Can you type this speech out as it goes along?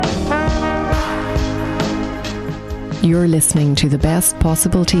You're listening to The Best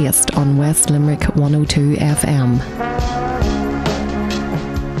Possible Taste on West Limerick 102 FM.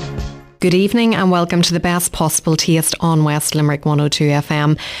 Good evening and welcome to The Best Possible Taste on West Limerick 102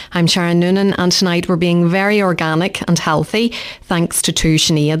 FM. I'm Sharon Noonan and tonight we're being very organic and healthy thanks to two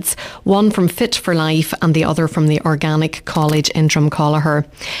Sineads, one from Fit for Life and the other from the Organic College in Drumcollogher.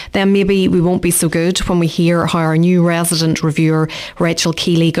 Then maybe we won't be so good when we hear how our new resident reviewer Rachel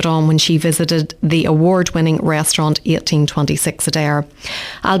Keeley got on when she visited the award-winning restaurant 1826 Adair.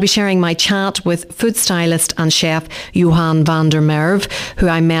 I'll be sharing my chat with food stylist and chef Johan van der Merwe, who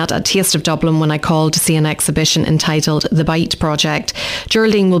I met at Taste of Dublin when I called to see an exhibition entitled The Bite Project.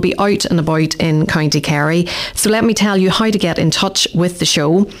 Geraldine will be out and about in County Kerry, so let me tell you how to get in touch with the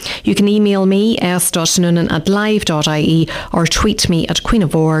show. You can email me s.noonan@live.ie or tweet me at Queen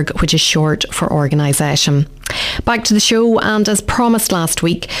of Org, which is short for organisation. Back to the show, and as promised last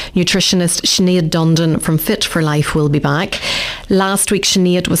week, nutritionist Sinead Dundon from Fit for Life will be back. Last week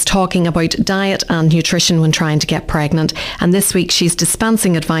Sinead was talking about diet and nutrition when trying to get pregnant, and this week she's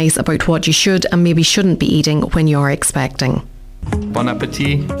dispensing advice about what you should and maybe shouldn't be eating when you're expecting. Bon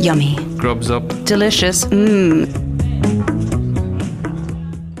appetit. Yummy. Grubs up. Delicious.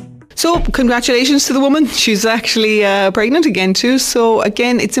 So congratulations to the woman. She's actually pregnant again too. So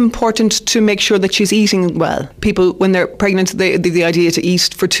again, it's important to make sure that she's eating well. People, when they're pregnant, the idea to eat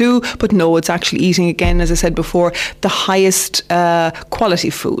for two, but no, it's actually eating, again, as I said before, the highest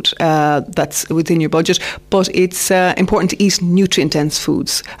quality food that's within your budget. But it's important to eat nutrient-dense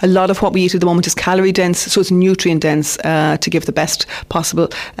foods. A lot of what we eat at the moment is calorie-dense, so it's nutrient-dense to give the best possible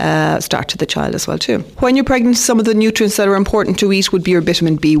start to the child as well too. When you're pregnant, some of the nutrients that are important to eat would be your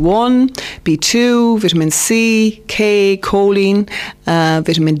vitamin B1, B2, vitamin C, K, choline,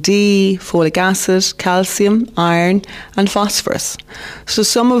 vitamin D, folic acid, calcium, iron and phosphorus. So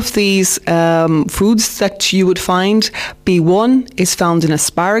some of these foods that you would find, B1 is found in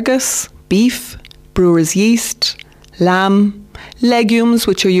asparagus, beef, brewer's yeast, lamb, legumes,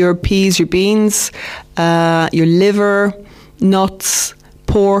 which are your peas, your beans, your liver, nuts,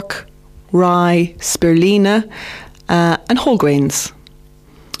 pork, rye, spirulina and whole grains.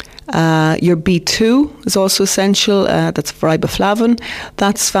 Your B2 is also essential, that's riboflavin.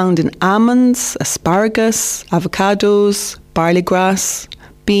 That's found in almonds, asparagus, avocados, barley grass,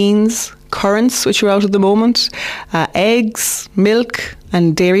 beans, currants, which are out at the moment, eggs, milk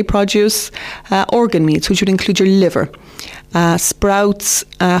and dairy produce, organ meats, which would include your liver, sprouts,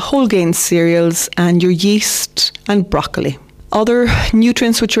 whole grain cereals and your yeast and broccoli. Other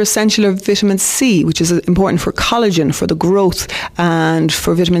nutrients which are essential are vitamin C, which is important for collagen, for the growth, and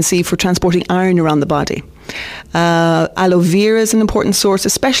for vitamin C for transporting iron around the body. Aloe vera is an important source,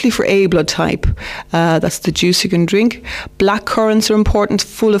 especially for A blood type. That's the juice you can drink. Black currants are important,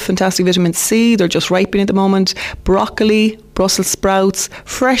 full of fantastic vitamin C. They're just ripening at the moment. Broccoli, Brussels sprouts,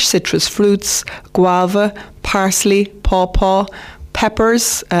 fresh citrus fruits, guava, parsley, pawpaw,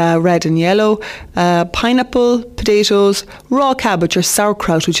 peppers, red and yellow, pineapple, potatoes, raw cabbage or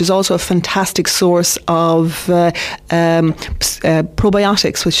sauerkraut, which is also a fantastic source of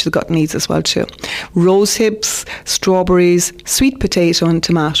probiotics, which the gut needs as well too. Rose hips, strawberries, sweet potato and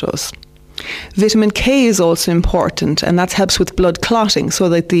tomatoes. Vitamin K is also important, and that helps with blood clotting, so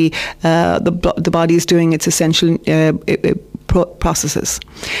that the body is doing its essential processes.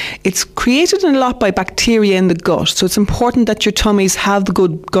 It's created a lot by bacteria in the gut, so it's important that your tummies have the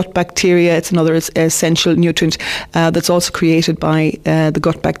good gut bacteria. It's another essential nutrient that's also created by the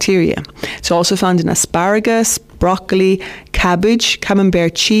gut bacteria. It's also found in asparagus, broccoli, cabbage,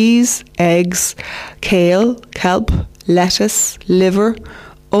 camembert cheese, eggs, kale, kelp, lettuce, liver,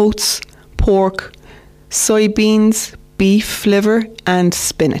 oats, pork, soybeans, beef liver and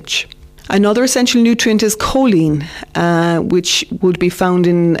spinach. Another essential nutrient is choline, which would be found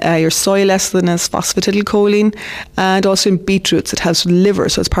in your soy lecithin as phosphatidylcholine, and also in beetroots. It helps with liver,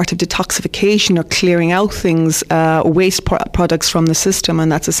 so it's part of detoxification or clearing out things, waste products from the system,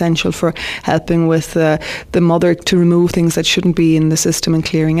 and that's essential for helping with the mother to remove things that shouldn't be in the system and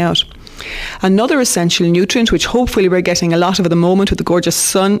clearing out. Another essential nutrient, which hopefully we're getting a lot of at the moment with the gorgeous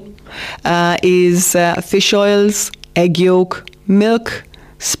sun, is fish oils, egg yolk, milk,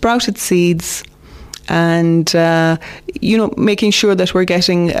 sprouted seeds, and making sure that we're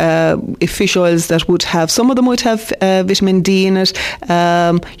getting fish oils that would have, some of them would have vitamin D in it,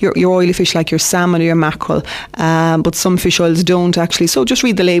 your oily fish like your salmon or your mackerel, but some fish oils don't actually, so just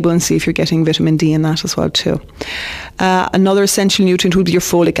read the label and see if you're getting vitamin D in that as well too. Another essential nutrient would be your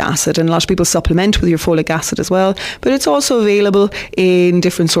folic acid, and a lot of people supplement with your folic acid as well, but it's also available in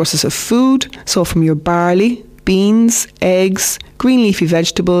different sources of food, so from your barley, beans, eggs, green leafy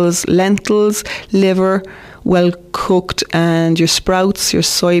vegetables, lentils, liver, well cooked, and your sprouts, your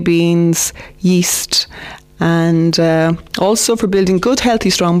soybeans, yeast. And also for building good, healthy,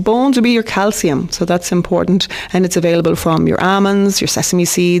 strong bones would be your calcium. So that's important. And it's available from your almonds, your sesame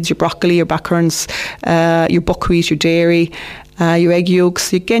seeds, your broccoli, your blackcurrants, your buckwheat, your dairy, your egg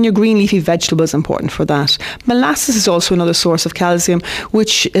yolks. Again, your green leafy vegetables important for that. Molasses is also another source of calcium,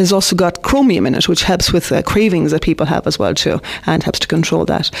 which has also got chromium in it, which helps with cravings that people have as well too, and helps to control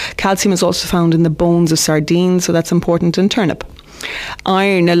that. Calcium is also found in the bones of sardines, so that's important in turnip.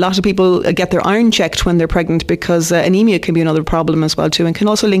 Iron, a lot of people get their iron checked when they're pregnant because anemia can be another problem as well too, and can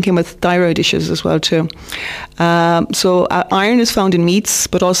also link in with thyroid issues as well too. So iron is found in meats,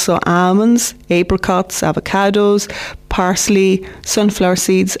 but also almonds, apricots, avocados, parsley, sunflower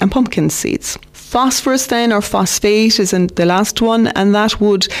seeds and pumpkin seeds. Phosphorus then, or phosphate, is in the last one, and that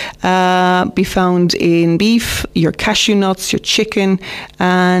would be found in beef, your cashew nuts, your chicken,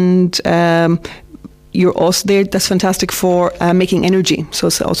 and you're also there. That's fantastic for making energy. So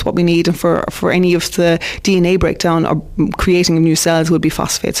it's also what we need, and for any of the DNA breakdown or creating new cells would be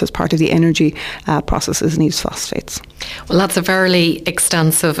phosphates. So as part of the energy processes, needs phosphates. Well, that's a fairly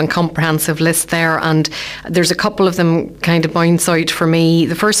extensive and comprehensive list there, and there's a couple of them kind of bounce out for me.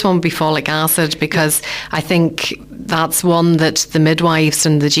 The first one would be folic acid, because I think that's one that the midwives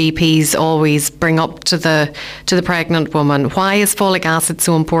and the GPs always bring up to the pregnant woman. Why is folic acid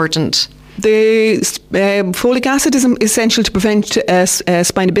so important? The folic acid is essential to prevent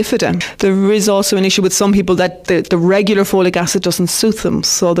spina bifida. There is also an issue with some people that the regular folic acid doesn't suit them,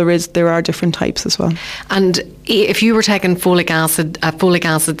 so there are different types as well. And if you were taking a folic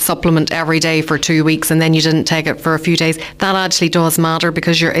acid supplement every day for 2 weeks and then you didn't take it for a few days, that actually does matter,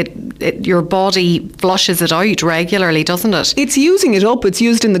 because your body flushes it out regularly, doesn't it? It's using it up. It's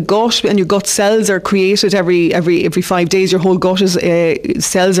used in the gut, and your gut cells are created every 5 days. Your whole gut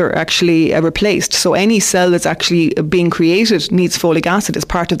cells are actually replaced. So any cell that's actually being created needs folic acid as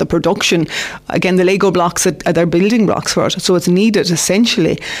part of the production. Again, the Lego blocks are building blocks for it, so it's needed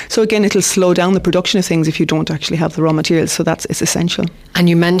essentially. So again, it'll slow down the production of things if you don't actually have the raw materials. So it's essential. And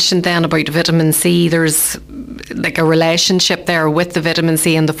you mentioned then about vitamin C. There's like a relationship there with the vitamin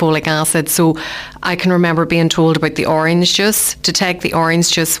C and the folic acid. So I can remember being told about the orange juice, to take the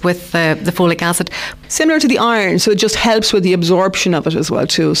orange juice with the folic acid. Similar to the iron, so it just helps with the absorption of it as well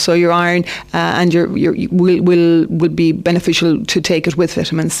too. So your iron and your will be beneficial to take it with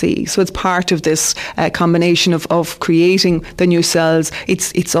vitamin C. So it's part of this combination of creating the new cells.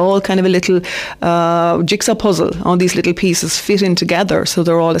 It's all kind of a little jigsaw puzzle. All these little pieces fit in together, so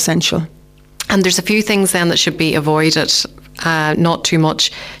they're all essential. And there's a few things then that should be avoided. Not too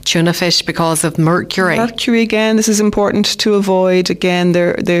much tuna fish because of mercury. Mercury, again, this is important to avoid. Again,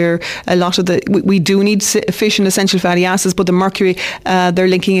 there a lot of we do need fish and essential fatty acids, but the mercury they're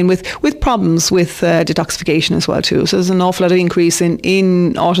linking in with problems with detoxification as well too. So there's an awful lot of increase in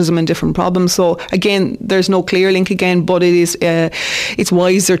autism and different problems. So again, there's no clear link again, but it's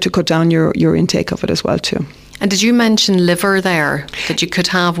wiser to cut down your intake of it as well too. And did you mention liver there? That you could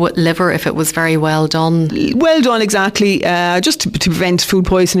have liver if it was very well done? Well done, exactly. Just to prevent food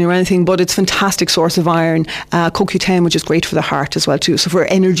poisoning or anything, but it's a fantastic source of iron. CoQ10, which is great for the heart as well too. So for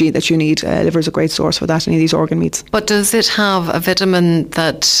energy that you need, liver is a great source for that, any of these organ meats. But does it have a vitamin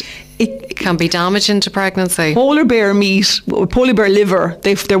that it can be damaging to pregnancy? Polar bear meat, polar bear liver,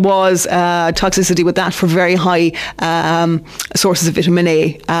 there was toxicity with that for very high sources of vitamin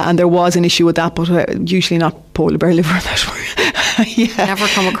A, and there was an issue with that, but usually not polar bear liver. Yeah. Never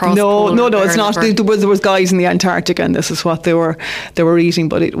come across. No, it's not. Liver. There was guys in the Antarctic, and this is what they were eating.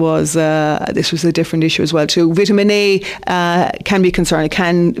 But it was this was a different issue as well too. Vitamin A can be concerning.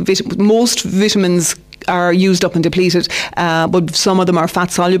 Most vitamins are used up and depleted, but some of them are fat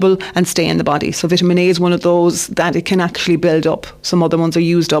soluble and stay in the body. So vitamin A is one of those that it can actually build up. Some other ones are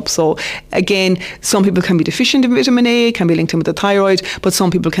used up. So again, some people can be deficient in vitamin A, it can be linked in with the thyroid, but some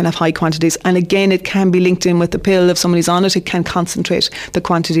people can have high quantities. And again, it can be linked in with the pill. If somebody's on it, it can concentrate the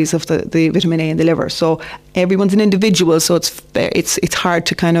quantities of the vitamin A in the liver. So everyone's an individual, so it's hard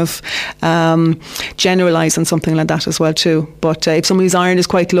to kind of generalise on something like that as well too. But if somebody's iron is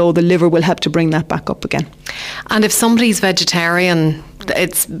quite low, the liver will help to bring that back up again. And if somebody's vegetarian,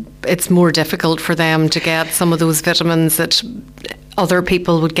 it's more difficult for them to get some of those vitamins that other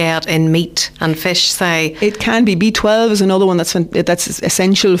people would get in meat and fish, say? It can be. B12 is another one that's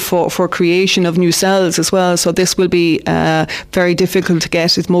essential for creation of new cells as well. So this will be very difficult to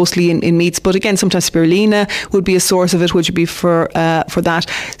get. It's mostly in meats. But again, sometimes spirulina would be a source of it, which would be for that.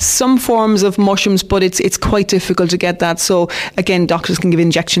 Some forms of mushrooms, but it's quite difficult to get that. So again, doctors can give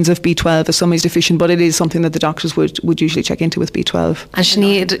injections of B12 if somebody's deficient, but it is something that the doctors would usually check into with B12. And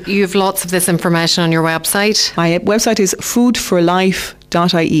Sinead, you have lots of this information on your website. My website is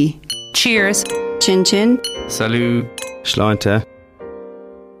foodforlife.ie. Cheers. Chin chin. Salut. Sláinte.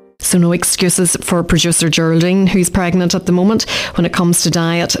 So no excuses for producer Geraldine, who's pregnant at the moment, when it comes to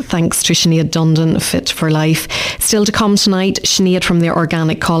diet, thanks to Sinead Dundon, Fit for Life. Still to come tonight, Sinead from the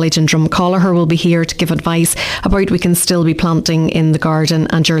Organic College in Drumcolliher will be here to give advice about we can still be planting in the garden,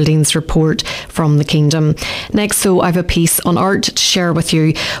 and Geraldine's report from the Kingdom. Next, though, I have a piece on art to share with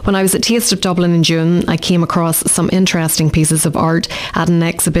you. When I was at Taste of Dublin in June, I came across some interesting pieces of art at an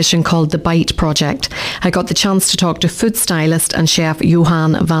exhibition called The Bite Project. I got the chance to talk to food stylist and chef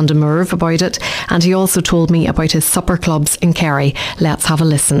Johan van de Merwe about it, and he also told me about his supper clubs in Kerry. Let's have a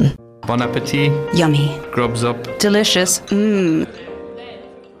listen. Bon appetit. Yummy. Grubs up. Delicious.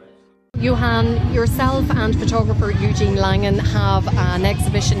 Johan, yourself and photographer Eugene Langan have an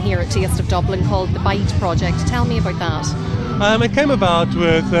exhibition here at Taste of Dublin called The Bite Project. Tell me about that. It came about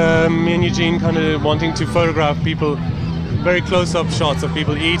with me and Eugene kind of wanting to photograph people, very close-up shots of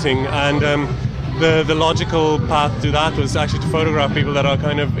people eating, and the logical path to that was actually to photograph people that are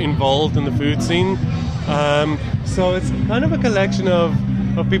kind of involved in the food scene. So it's kind of a collection of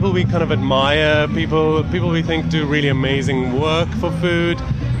people we kind of admire, people we think do really amazing work for food.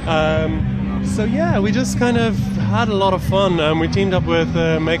 So yeah, we just kind of had a lot of fun. We teamed up with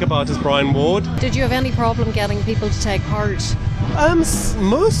makeup artist Brian Ward. Did you have any problem getting people to take part? On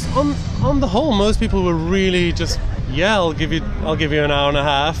the whole, most people were really just, yeah, I'll give you an hour and a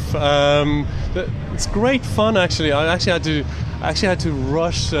half. It's great fun, actually. I actually had to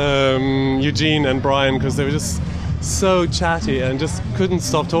rush Eugene and Brian because they were just so chatty and just couldn't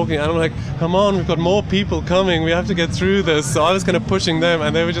stop talking. And I'm like, come on, we've got more people coming. We have to get through this. So I was kind of pushing them,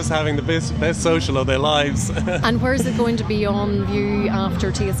 and they were just having the best social of their lives. And where is it going to be on view after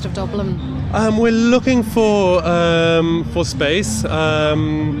Taste of Dublin? We're looking for space.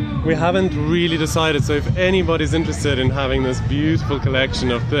 We haven't really decided. So if anybody's interested in having this beautiful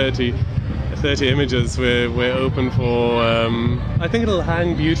collection of 30 images, we're open for. I think it'll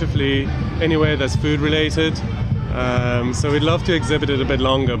hang beautifully anywhere that's food related. So we'd love to exhibit it a bit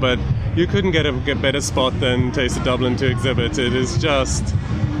longer, but you couldn't get a better spot than Taste of Dublin to exhibit. It's the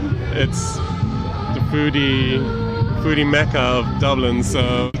foodie mecca of Dublin.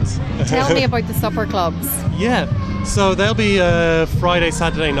 So tell me about the supper clubs. Yeah, so they'll be Friday,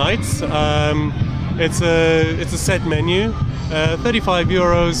 Saturday nights. It's a set menu,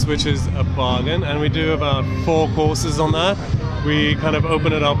 €35, which is a bargain, and we do about 4 courses on that. We kind of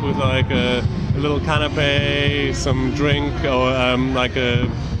open it up with like a little canapé, some drink, or like a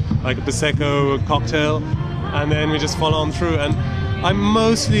prosecco cocktail, and then we just follow on through. And I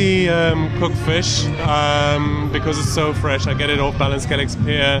mostly cook fish because it's so fresh. I get it off Ballinskelligs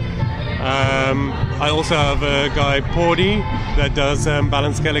Pier. I also have a guy, Pordy, that does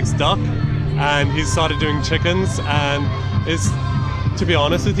Ballinskelligs duck, and he's started doing chickens, and to be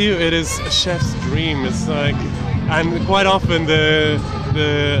honest with you, it is a chef's dream. It's like, and quite often they'd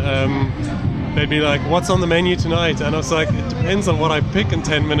be like, what's on the menu tonight? And I was like, it depends on what I pick in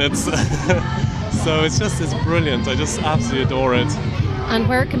 10 minutes. So it's brilliant. I just absolutely adore it. And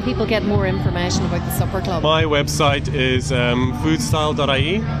where can people get more information about the supper club? My website is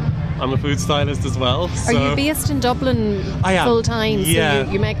foodstyle.ie. I'm a food stylist as well. So. Are you based in Dublin full time? Yeah.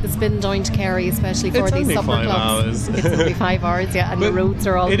 So you make the spin down to Kerry, especially for these supper clubs. It's only 5 hours, yeah. And the roads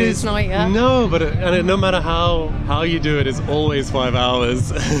are all good now, yeah. No, but no matter how you do it, it's always 5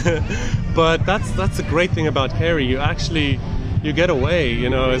 hours. But that's the great thing about Kerry. You get away. You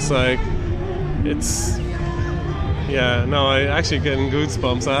know, it's like Yeah, no, I actually get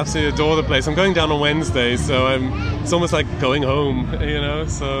goosebumps. I absolutely adore the place. I'm going down on Wednesday, so it's almost like going home, you know.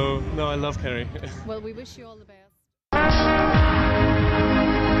 So, no, I love Kerry. Well, we wish you all the best.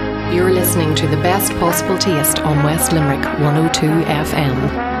 You're listening to The Best Possible Taste on West Limerick 102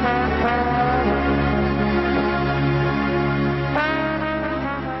 FM.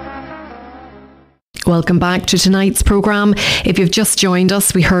 Welcome back to tonight's programme. If you've just joined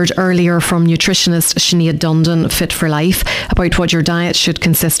us, we heard earlier from nutritionist Sinead Dundon, Fit for Life, about what your diet should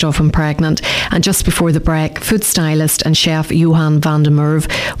consist of when pregnant. And just before the break, food stylist and chef Johan van de Merwe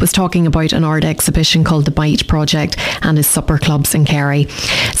was talking about an art exhibition called The Bite Project and his supper clubs in Kerry.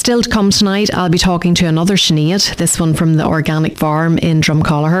 Still to come tonight, I'll be talking to another Sinead, this one from the Organic Farm in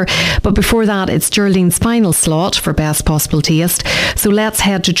Drumcolliher. But before that, it's Geraldine's final slot for Best Possible Taste. So let's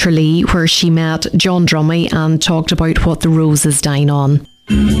head to Tralee, where she met John Drummy and talked about what the roses dine on.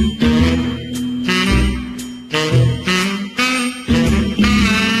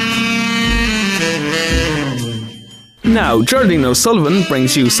 Now, Geraldine O'Sullivan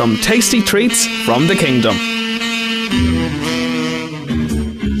brings you some tasty treats from the kingdom.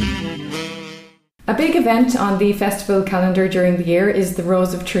 A big event on the festival calendar during the year is the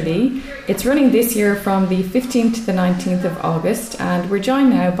Rose of Tralee. It's running this year from the 15th to the 19th of August, and we're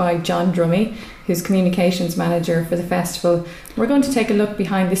joined now by John Drummy, who's Communications Manager for the festival. We're going to take a look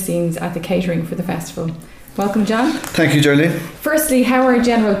behind the scenes at the catering for the festival. Welcome, John. Thank you, Geraldine. Firstly, how are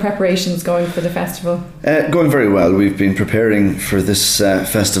general preparations going for the festival? Going very well. We've been preparing for this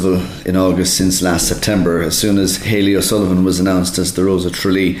festival in August since last September. As soon as Hayley O'Sullivan was announced as the Rose of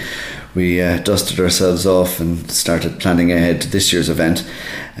Tralee, we dusted ourselves off and started planning ahead to this year's event.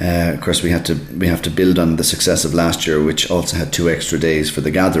 Of course, we have to build on the success of last year, which also had 2 extra days for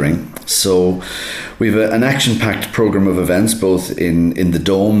the gathering. So we've an action-packed programme of events, both in the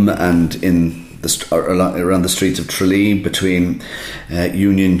Dome and in around the streets of Tralee, between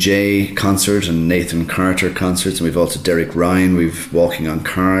Union J concert and Nathan Carter concerts, and we've also Derek Ryan. We've Walking on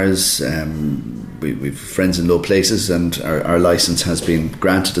Cars. We've Friends in Low Places, and our licence has been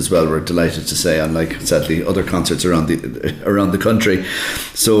granted as well. We're delighted to say, unlike sadly other concerts around the country.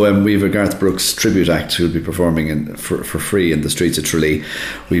 So we've a Garth Brooks tribute act who'll be performing for free in the streets of Tralee.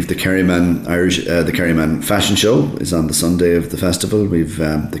 We've the Kerryman the Kerryman Fashion Show is on the Sunday of the festival. We've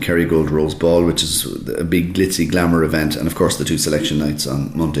the Kerrygold Rose Ball, which is a big glitzy glamour event, and of course the 2 selection nights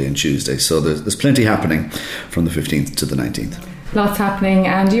on Monday and Tuesday. So there's plenty happening from the 15th to the 19th. Lots happening,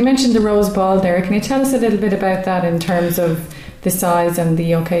 and you mentioned the Rose Ball there. Can you tell us a little bit about that in terms of the size and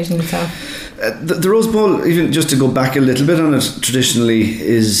the occasion itself? The Rose Ball, even just to go back a little bit on it, traditionally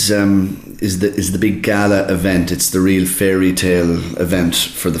is the big gala event. It's the real fairy tale event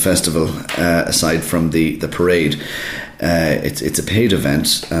for the festival, aside from the parade. It's a paid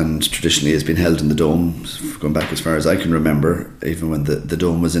event, and traditionally has been held in the Dome, going back as far as I can remember, even when the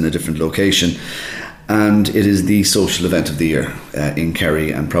Dome was in a different location. And it is the social event of the year in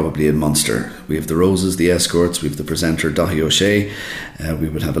Kerry and probably in Munster. We have the Roses, the escorts, we have the presenter Daithí O'Shea. We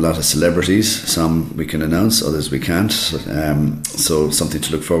would have a lot of celebrities. Some we can announce, others we can't. So something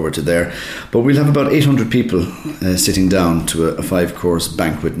to look forward to there. But we'll have about 800 people sitting down to a 5-course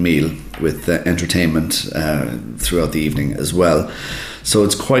banquet meal with entertainment throughout the evening as well. So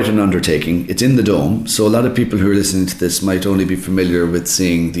it's quite an undertaking. It's in the Dome, so a lot of people who are listening to this might only be familiar with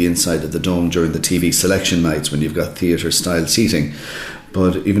seeing the inside of the Dome during the TV selection nights when you've got theatre-style seating.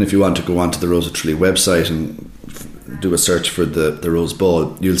 But even if you want to go onto the Rose of Tralee website and do a search for the Rose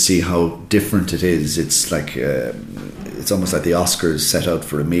Ball, you'll see how different it is. It's like it's almost like the Oscars set out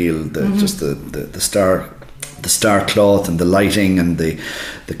for a meal. Just the star cloth and the lighting and the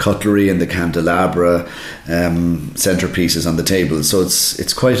cutlery and the candelabra centerpieces on the table. So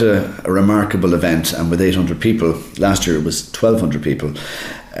it's quite a remarkable event, and with 800 people, last year it was 1,200 people.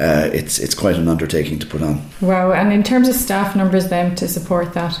 It's quite an undertaking to put on. Wow. And in terms of staff numbers then to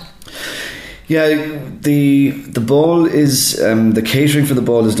support that? Yeah, the ball is the catering for the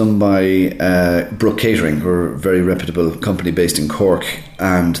ball is done by Brook Catering, who are a very reputable company based in Cork,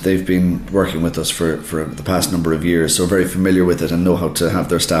 and they've been working with us for the past number of years, so very familiar with it and know how to have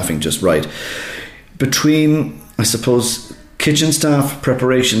their staffing just right. Between, I suppose, kitchen staff,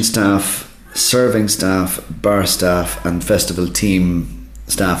 preparation staff, serving staff, bar staff, and festival team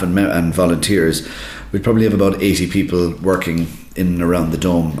staff and volunteers, we'd probably have about 80 people working in and around the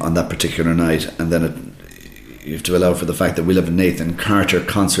Dome on that particular night. And then you have to allow for the fact that we'll have a Nathan Carter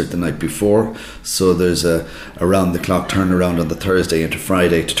concert the night before, so there's a around the clock turnaround on the Thursday into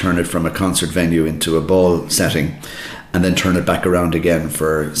Friday to turn it from a concert venue into a ball setting, and then turn it back around again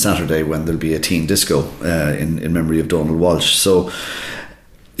for Saturday when there'll be a teen disco in memory of Donald Walsh. So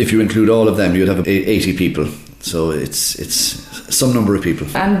if you include all of them, you'd have 80 people. So it's some number of people.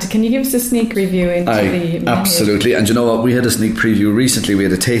 And can you give us a sneak review into the menu? Absolutely. And you know what? We had a sneak preview recently. We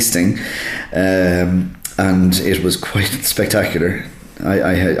had a tasting, and it was quite spectacular.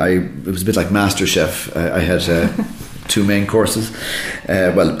 It was a bit like MasterChef. I had 2 main courses,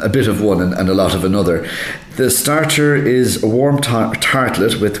 well, a bit of one and a lot of another. The starter is a warm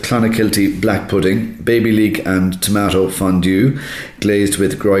tartlet with Clonakilty black pudding, baby leek and tomato fondue, glazed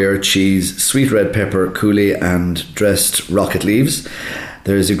with Gruyere cheese, sweet red pepper, coulis and dressed rocket leaves.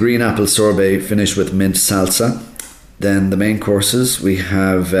 There is a green apple sorbet finished with mint salsa. Then the main courses, we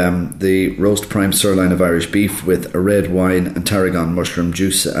have the roast prime sirloin of Irish beef with a red wine and tarragon mushroom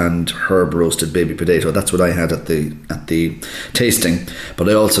juice and herb roasted baby potato. That's what I had at the tasting. But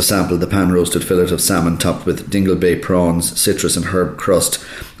I also sampled the pan roasted fillet of salmon topped with dingle bay prawns, citrus and herb crust,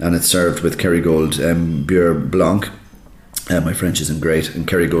 and it's served with Kerrygold Beurre Blanc. My French isn't great, and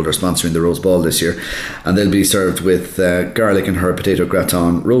Kerrygold are sponsoring the Rose Ball this year, and they'll be served with garlic and herb potato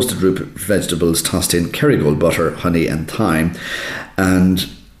gratin, roasted root vegetables tossed in Kerrygold butter, honey and thyme. And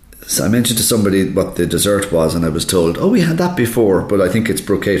so I mentioned to somebody what the dessert was, and I was told, oh, we had that before, but I think it's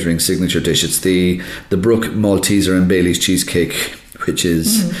Brook Catering's signature dish. It's the Brook Malteser and Bailey's cheesecake, which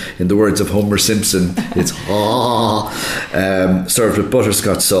is, in the words of Homer Simpson, it's served with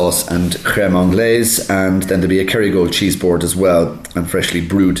butterscotch sauce and crème anglaise, and then there'll be a Kerrygold cheese board as well, and freshly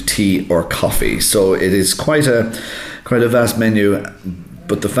brewed tea or coffee. So it is quite a vast menu,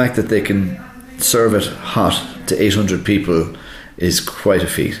 but the fact that they can serve it hot to 800 people is quite a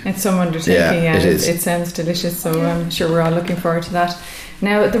feat. It's some undertaking, yeah, it is. It sounds delicious, so I'm sure we're all looking forward to that.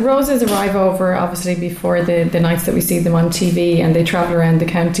 Now, the roses arrive over, obviously, before the nights that we see them on TV, and they travel around the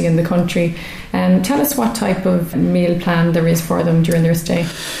county and the country. Tell us what type of meal plan there is for them during their stay.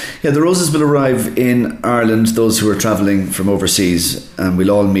 Yeah, the roses will arrive in Ireland, those who are travelling from overseas, and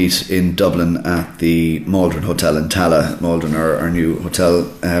we'll all meet in Dublin at the Maldron Hotel in Tala. Maldron are our new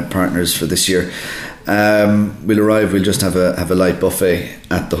hotel partners for this year. We'll arrive, we'll just have a light buffet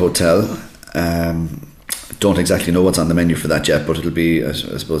at the hotel. Don't exactly know what's on the menu for that yet, but it'll be, I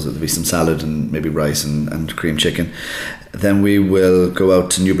suppose it'll be some salad and maybe rice and cream chicken. Then we will go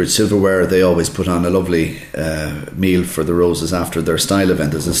out to Newbridge Silverware. They always put on a lovely meal for the roses after their style event.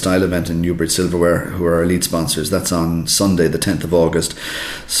 There's a style event in Newbridge Silverware, who are our lead sponsors. That's on Sunday the 10th of August.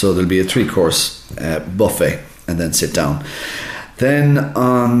 So there'll be a 3-course buffet and then sit down. Then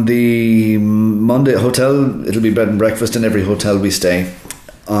on the Monday hotel, it'll be bed and breakfast in every hotel we stay.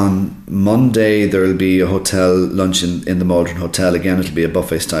 On Monday there will be a hotel lunch in the Maldron Hotel. Again, it'll be a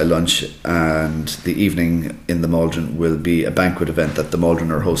buffet style lunch, and the evening in the Maldron will be a banquet event that the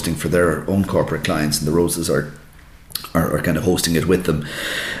Maldron are hosting for their own corporate clients, and the Roses are kind of hosting it with them.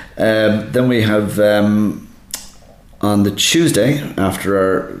 Then we have on the Tuesday, after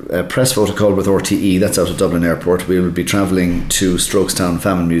our press photo call with RTE, that's out of Dublin Airport, we will be travelling to Strokestown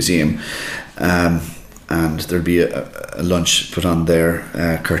Famine Museum, and there'll be a lunch put on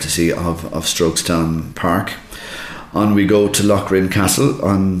there courtesy of Strokestown Park. On we go to Lochrin Castle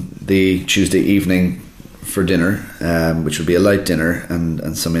on the Tuesday evening for dinner, which will be a light dinner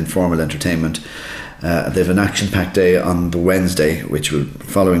and some informal entertainment. They have an action-packed day on the Wednesday, which will,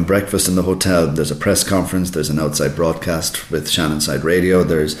 following breakfast in the hotel, there's a press conference, there's an outside broadcast with Shannonside Radio,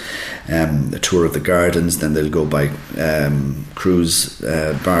 there's a tour of the gardens, then they'll go by cruise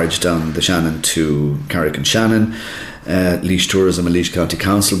barge down the Shannon to Carrick-on-Shannon. Laois Tourism and Laois County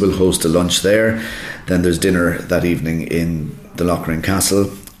Council will host a lunch there. Then there's dinner that evening in the Lochrin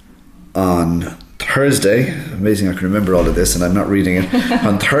Castle. On Thursday, amazing I can remember all of this and I'm not reading it.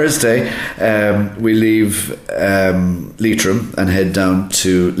 On Thursday we leave Leitrim and head down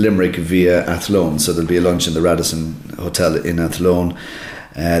to Limerick via Athlone. So there'll be a lunch in the Radisson Hotel in Athlone.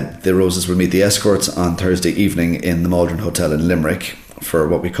 The Roses will meet the escorts on Thursday evening in the Maldron Hotel in Limerick for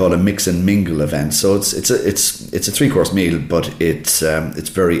what we call a mix and mingle event. So it's a 3-course meal, but it's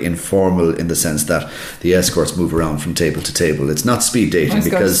very informal in the sense that the escorts move around from table to table. It's not speed dating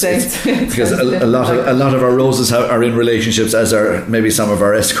because a lot of our Roses are in relationships, as are maybe some of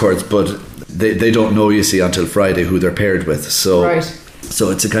our escorts, but they don't know, you see, until Friday who they're paired with. So right.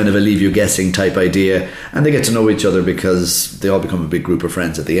 So it's a kind of a leave you guessing type idea, and they get to know each other because they all become a big group of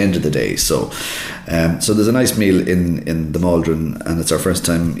friends at the end of the day. So there's a nice meal in the Maldron, and it's our first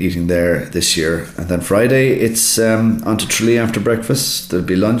time eating there this year. And then Friday it's on to Tralee after breakfast. There'll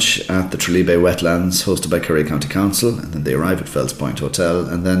be lunch at the Tralee Bay Wetlands hosted by Kerry County Council, and then they arrive at Fells Point Hotel,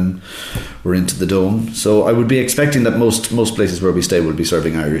 and then we're into the Dome. So I would be expecting that most places where we stay will be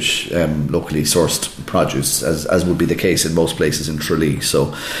serving Irish locally sourced produce, as would be the case in most places in Tralee.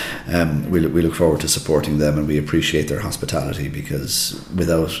 So we look forward to supporting them, and we appreciate their hospitality, because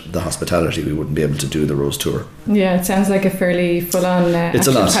without the hospitality we wouldn't be able to do the Rose Tour. Yeah, it sounds like a fairly full-on it's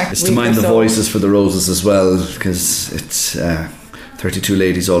a lot. It's to mind the voices for the Roses as well, because it's 32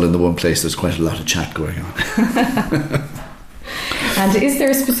 ladies all in the one place. There's quite a lot of chat going on. And is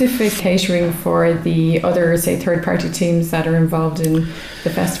there specific catering for the other, say, third-party teams that are involved in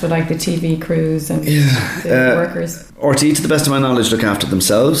the festival, like the TV crews and the workers? RTE, to the best of my knowledge, look after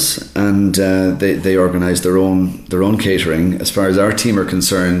themselves, and they organise their own catering. As far as our team are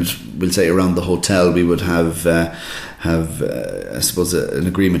concerned, we'll say around the hotel, we would have I suppose an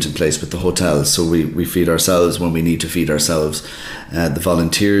agreement in place with the hotel, so we feed ourselves when we need to feed ourselves. The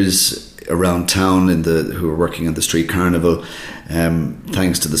volunteers around town who are working in the street carnival,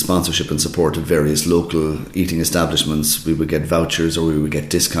 thanks to the sponsorship and support of various local eating establishments, we would get vouchers or we would get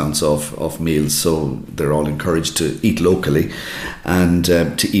discounts off meals, so they're all encouraged to eat locally and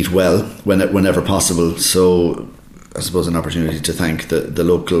to eat well whenever possible. So I suppose an opportunity to thank the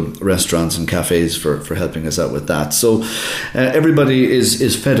local restaurants and cafes for helping us out with that. So everybody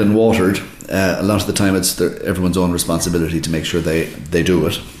is fed and watered. A lot of the time it's everyone's own responsibility to make sure they do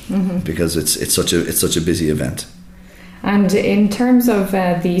it, because it's such a busy event. And in terms of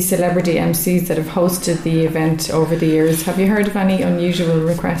the celebrity MCs that have hosted the event over the years, have you heard of any unusual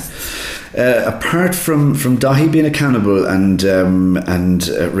requests? Apart from Dahi being a cannibal and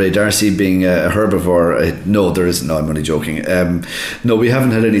Ray D'Arcy being a herbivore, no, there isn't. No, I'm only joking. No, we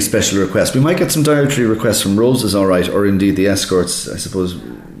haven't had any special requests. We might get some dietary requests from Roses, all right, or indeed the escorts. I suppose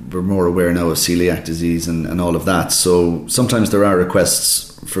we're more aware now of celiac disease and all of that. So sometimes there are requests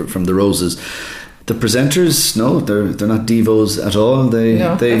from the Roses. The presenters, no, they're not divos at all.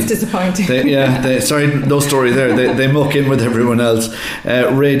 That's disappointing. Sorry, no story there. They muck in with everyone else.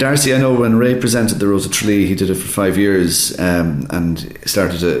 Ray D'Arcy, I know when Ray presented the Rose of Tralee, he did it for 5 years and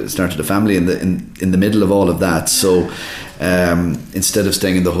started a family in the middle of all of that. So instead of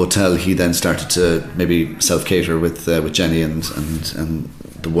staying in the hotel, he then started to maybe self cater with Jenny and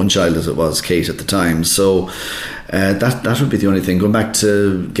the one child as it was, Kate, at the time. So that would be the only thing. Going back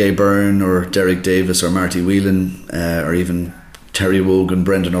to Gay Byrne or Derek Davis or Marty Whelan or even Terry Wogan,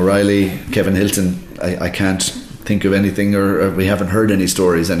 Brendan O'Reilly, Kevin Hilton, I can't think of anything, or we haven't heard any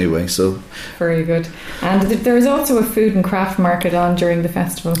stories anyway. So very good. And there is also a food and craft market on during the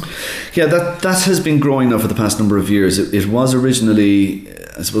festival. Yeah, that has been growing now for the past number of years. It was originally,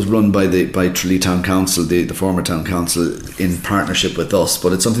 I suppose, run by Tralee Town Council, the former Town Council, in partnership with us,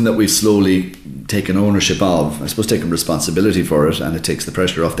 but it's something that we've slowly taken ownership of, I suppose taken responsibility for it, and it takes the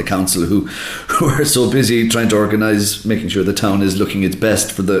pressure off the council who are so busy trying to organise making sure the town is looking its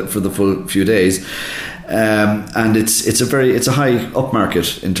best for the full few days. And it's a high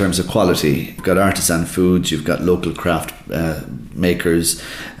upmarket in terms of quality. You've got artisan foods, you've got local craft makers,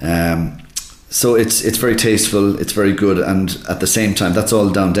 so it's very tasteful, it's very good, and at the same time, that's all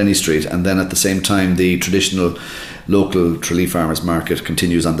down Denny Street, and then at the same time the traditional local Tralee Farmers Market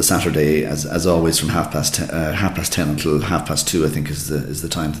continues on the Saturday as always from 10:30 until 2:30, I think is the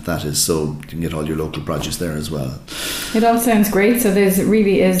time that is. So you can get all your local produce there as well. It all sounds great. So there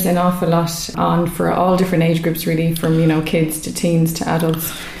really is an awful lot on for all different age groups, really, from kids to teens to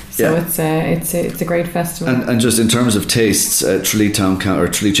adults. So yeah. It's a great festival. And just in terms of tastes, Tralee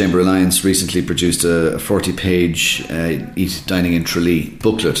Chamber Alliance recently produced a 40-page Eat Dining in Tralee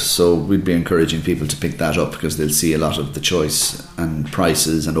booklet. So we'd be encouraging people to pick that up, because they'll see a lot of the choice and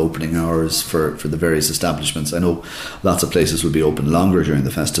prices and opening hours for the various establishments. I know lots of places will be open longer during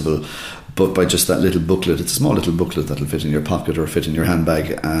the festival, but by just that little booklet, it's a small little booklet that'll fit in your pocket or fit in your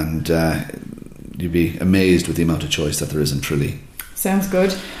handbag, and you'd be amazed with the amount of choice that there is in Tralee. Sounds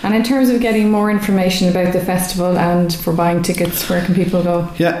good. And in terms of getting more information about the festival and for buying tickets, where can people go?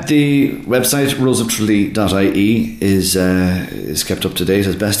 Yeah, the website roseoftralee.ie is kept up to date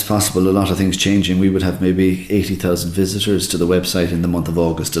as best possible. A lot of things changing. We would have maybe 80,000 visitors to the website in the month of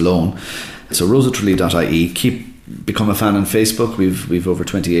August alone. So roseoftralee.ie. Become a fan on Facebook. We've over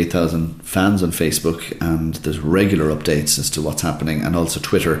 28,000 fans on Facebook, and there's regular updates as to what's happening, and also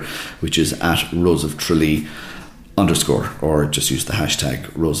Twitter, which is @roseoftralee_, or just use the hashtag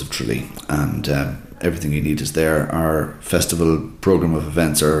Rose of Tralee, and everything you need is there. Our festival programme of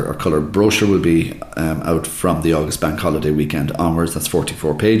events, our colour brochure will be out from the August bank holiday weekend onwards. That's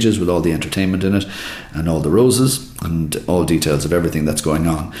 44 pages with all the entertainment in it and all the roses and all details of everything that's going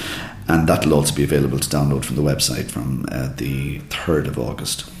on, and that'll also be available to download from the website from the 3rd of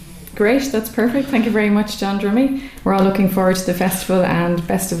August. Great, that's perfect. Thank you very much, John Drummy. We're all looking forward to the festival, and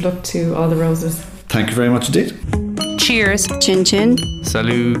best of luck to all the roses. Thank you very much indeed. Cheers. Chin chin.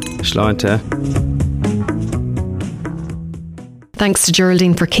 Salut. Schleunter. Thanks to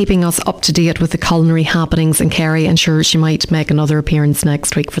Geraldine for keeping us up to date with the culinary happenings in Kerry, and sure, she might make another appearance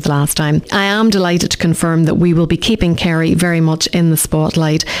next week for the last time. I am delighted to confirm that we will be keeping Kerry very much in the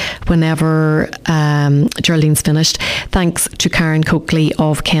spotlight whenever Geraldine's finished, thanks to Karen Coakley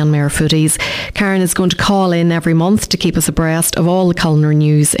of Kenmare Foodies. Karen is going to call in every month to keep us abreast of all the culinary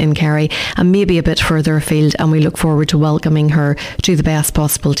news in Kerry and maybe a bit further afield, and we look forward to welcoming her to the Best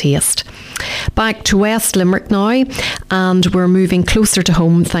Possible Taste. Back to West Limerick now, and we're moving closer to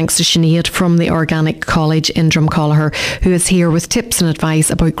home thanks to Sinead from the Organic College in Drumcolliher, who is here with tips and advice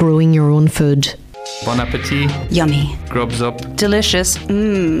about growing your own food. Bon appetit. Yummy. Grubs up. Delicious.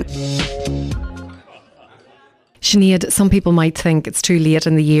 Sinead, some people might think it's too late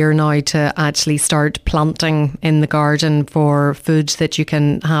in the year now to actually start planting in the garden for food that you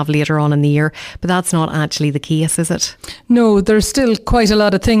can have later on in the year, but that's not actually the case, is it? No, there's still quite a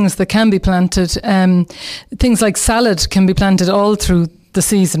lot of things that can be planted. Things like salad can be planted all through the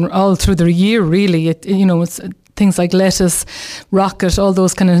season, all through the year really. It's things like lettuce, rocket, all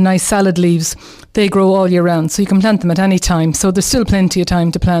those kind of nice salad leaves, they grow all year round, so you can plant them at any time. So there's still plenty of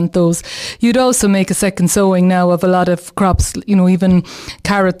time to plant those. You'd also make a second sowing now of a lot of crops, even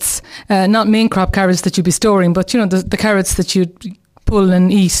carrots, not main crop carrots that you'd be storing, but the carrots that you'd pull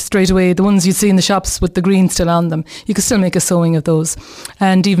and eat straight away, the ones you'd see in the shops with the green still on them. You can still make a sowing of those,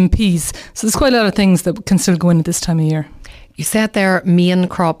 and even peas. So there's quite a lot of things that can still go in at this time of year. You said there main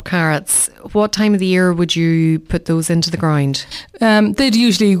crop carrots. What time of the year would you put those into the ground? They'd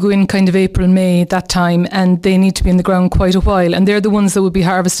usually go in kind of April, May, that time, and they need to be in the ground quite a while. And they're the ones that would be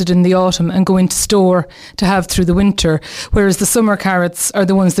harvested in the autumn and go into store to have through the winter. Whereas the summer carrots are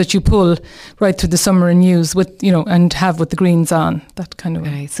the ones that you pull right through the summer and use with, and have with the greens on, that kind of way.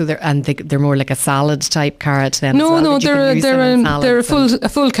 Okay, so they're more like a salad type carrot then. No, they're a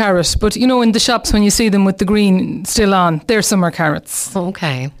full carrot. But in the shops when you see them with the green still on, they're summer carrots.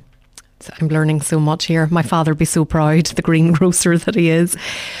 Okay. So I'm learning so much here. My father would be so proud, the greengrocer that he is.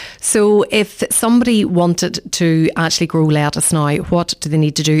 So if somebody wanted to actually grow lettuce now, what do they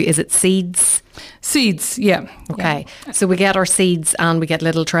need to do? Is it seeds? Seeds, yeah. Okay. Yeah. So we get our seeds and we get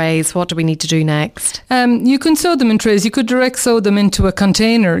little trays. What do we need to do next? You can sow them in trays. You could direct sow them into a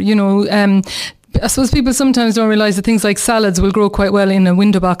container, I suppose people sometimes don't realise that things like salads will grow quite well in a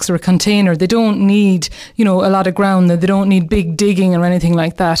window box or a container. They don't need, a lot of ground. They don't need big digging or anything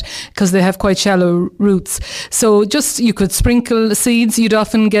like that because they have quite shallow roots. So you could sprinkle seeds. You'd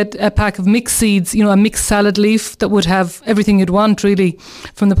often get a pack of mixed seeds, a mixed salad leaf that would have everything you'd want really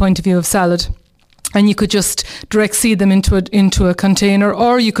from the point of view of salad. And you could just direct seed them into a container,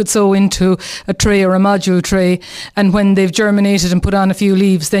 or you could sow into a tray or a module tray, and when they've germinated and put on a few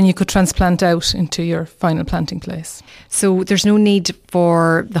leaves, then you could transplant out into your final planting place. So there's no need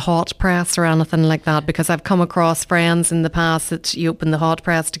for the hot press or anything like that, because I've come across friends in the past that you open the hot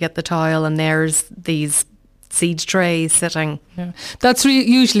press to get the tile and there's these seed trays sitting. Yeah. That's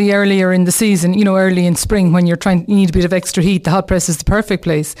usually earlier in the season, early in spring when you need a bit of extra heat. The hot press is the perfect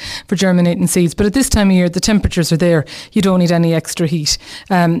place for germinating seeds. But at this time of year, the temperatures are there. You don't need any extra heat.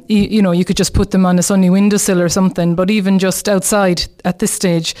 You could just put them on a sunny windowsill or something. But even just outside at this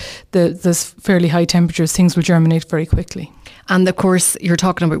stage, there's fairly high temperatures. Things will germinate very quickly. And of course, you're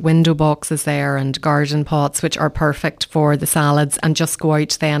talking about window boxes there and garden pots, which are perfect for the salads, and just go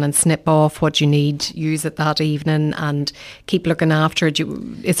out then and snip off what you need, use it that evening and keep looking after it.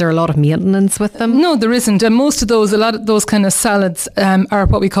 Is there a lot of maintenance with them? No, there isn't. And a lot of those kind of salads are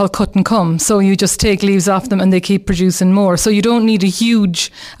what we call cut and come. So you just take leaves off them and they keep producing more. So you don't need a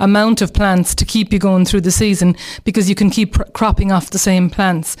huge amount of plants to keep you going through the season, because you can keep cropping off the same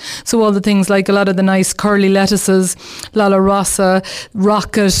plants. So all the things like a lot of the nice curly lettuces, Lala Rossa,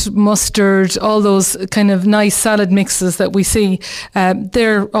 rocket, mustard, all those kind of nice salad mixes that we see,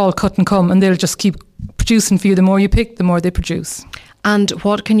 they're all cut and come, and they'll just keep producing for you. The more you pick, the more they produce. And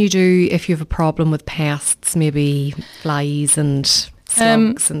what can you do if you have a problem with pests, maybe flies and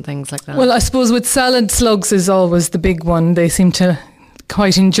slugs and things like that? Well, I suppose with salad, slugs is always the big one. They seem to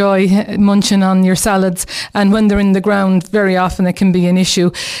quite enjoy munching on your salads, and when they're in the ground, very often it can be an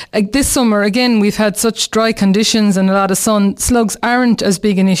issue. This summer, again, we've had such dry conditions and a lot of sun. Slugs aren't as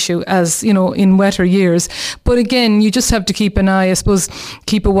big an issue as, in wetter years. But again, you just have to keep an eye, I suppose,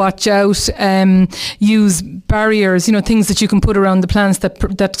 keep a watch out, use barriers, things that you can put around the plants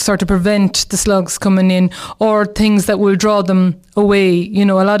that sort of prevent the slugs coming in, or things that will draw them away. A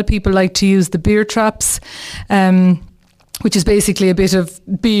lot of people like to use the beer traps, which is basically a bit of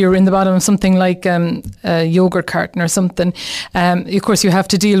beer in the bottom of something like a yogurt carton or something. Of course, you have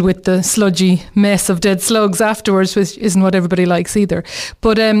to deal with the sludgy mess of dead slugs afterwards, which isn't what everybody likes either.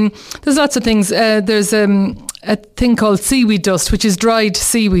 But there's lots of things. There's a thing called seaweed dust, which is dried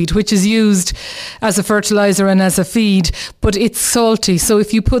seaweed, which is used as a fertilizer and as a feed, but it's salty. So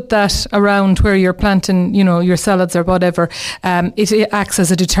if you put that around where you're planting, your salads or whatever, it acts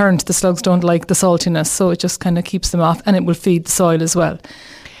as a deterrent. The slugs don't like the saltiness, so it just kind of keeps them off, and it will feed the soil as well.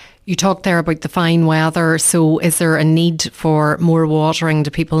 You talked there about the fine weather, so is there a need for more watering? Do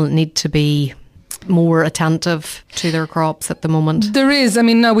people need to be more attentive to their crops at the moment? There is. I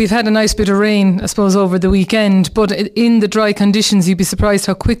mean, now we've had a nice bit of rain, I suppose, over the weekend, but in the dry conditions, you'd be surprised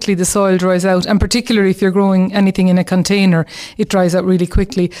how quickly the soil dries out, and particularly if you're growing anything in a container, it dries out really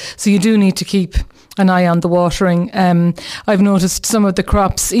quickly. So you do need to keep an eye on the watering. I've noticed some of the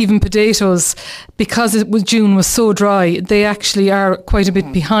crops, even potatoes, because June was so dry, they actually are quite a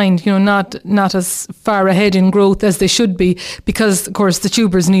bit behind, not as far ahead in growth as they should be, because of course the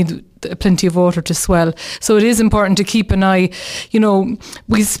tubers need plenty of water to swell. So it is important to keep an eye.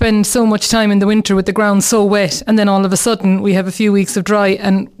 We spend so much time in the winter with the ground so wet, and then all of a sudden we have a few weeks of dry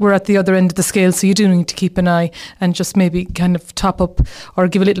and we're at the other end of the scale. So you do need to keep an eye and just maybe kind of top up or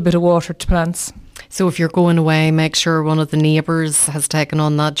give a little bit of water to plants. So if you're going away, make sure one of the neighbours has taken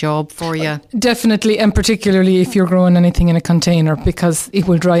on that job for you. Definitely, and particularly if you're growing anything in a container, because it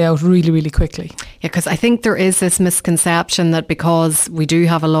will dry out really, really quickly. Yeah, because I think there is this misconception that because we do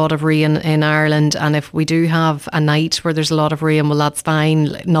have a lot of rain in Ireland, and if we do have a night where there's a lot of rain, well, that's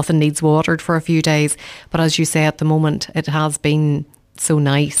fine. Nothing needs watered for a few days. But as you say, at the moment, it has been so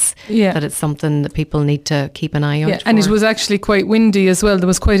nice that it's something that people need to keep an eye out for. And it was actually quite windy as well. There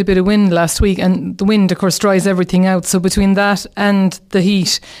was quite a bit of wind last week, and the wind of course dries everything out, so between that and the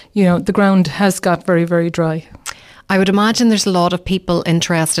heat, the ground has got very, very dry. I would imagine there's a lot of people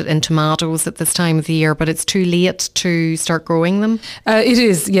interested in tomatoes at this time of the year, but it's too late to start growing them? It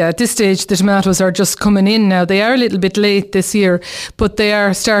is, yeah. At this stage the tomatoes are just coming in now. They are a little bit late this year, but they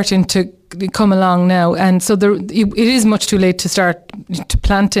are starting to come along now, and so it is much too late to start to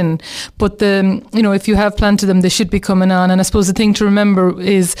planting, but if you have planted them, they should be coming on. And I suppose the thing to remember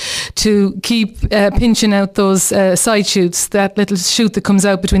is to keep pinching out those side shoots, that little shoot that comes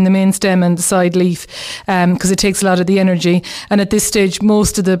out between the main stem and the side leaf, because it takes a lot of the energy. And at this stage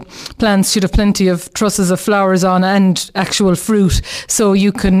most of the plants should have plenty of trusses of flowers on and actual fruit, so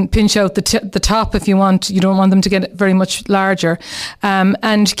you can pinch out the top if you want. You don't want them to get very much larger,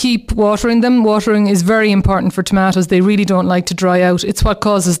 and keep watering them. Watering is very important for tomatoes. They really don't like to dry out. It's what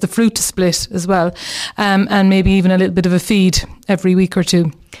causes the fruit to split as well, and maybe even a little bit of a feed every week or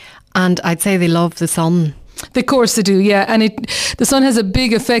two. And I'd say they love the sun. Of course they do, yeah. And the sun has a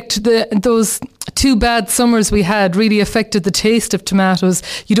big effect. Those 2 bad summers we had really affected the taste of tomatoes.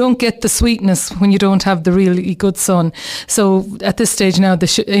 You don't get the sweetness when you don't have the really good sun. So at this stage now,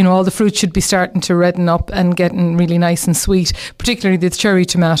 all the fruit should be starting to redden up and getting really nice and sweet, particularly the cherry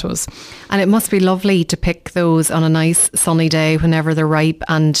tomatoes. And it must be lovely to pick those on a nice sunny day whenever they're ripe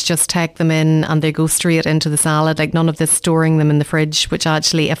and just take them in and they go straight into the salad, like none of this storing them in the fridge, which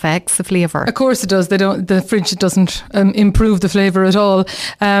actually affects the flavour. Of course it does. The fridge doesn't improve the flavour at all.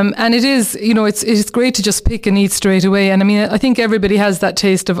 And it is, it's great to just pick and eat straight away. And I mean, I think everybody has that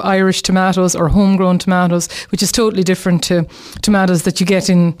taste of Irish tomatoes or homegrown tomatoes, which is totally different to tomatoes that you get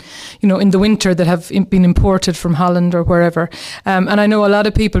in the winter that have been imported from Holland or wherever. And I know a lot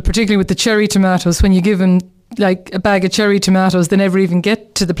of people, particularly with the cherry tomatoes, when you give them like a bag of cherry tomatoes, they never even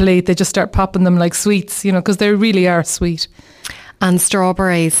get to the plate. They just start popping them like sweets, because they really are sweet. And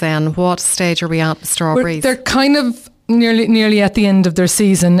strawberries then, what stage are we at with strawberries? They're kind of nearly at the end of their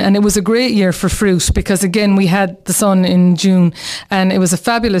season, and it was a great year for fruit because again we had the sun in June and it was a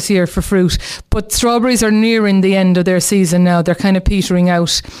fabulous year for fruit. But strawberries are nearing the end of their season now. They're kind of petering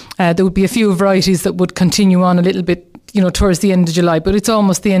out. There would be a few varieties that would continue on a little bit towards the end of July, but it's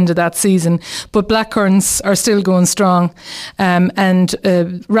almost the end of that season. But blackcurrants are still going strong, and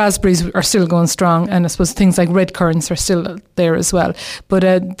raspberries are still going strong, and I suppose things like red currants are still there as well. But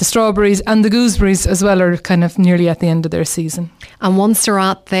the strawberries and the gooseberries as well are kind of nearly at the end of their season. And once they're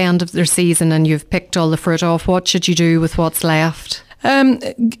at the end of their season and you've picked all the fruit off, what should you do with what's left?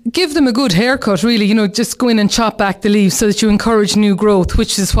 Give them a good haircut, really. Just go in and chop back the leaves so that you encourage new growth,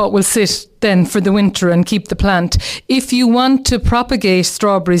 which is what will sit then for the winter and keep the plant. If you want to propagate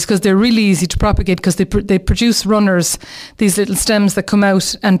strawberries, because they're really easy to propagate because they produce runners, these little stems that come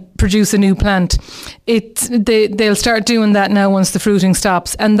out and produce a new plant, they'll start doing that now once the fruiting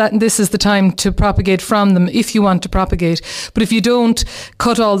stops, and this is the time to propagate from them if you want to propagate. But if you don't,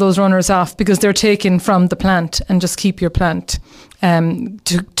 cut all those runners off because they're taken from the plant, and just keep your plant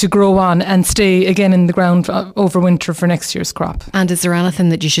to grow on and stay again in the ground over winter for next year's crop. And is there anything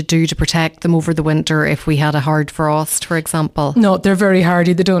that you should do to protect protect them over the winter if we had a hard frost, for example? No, they're very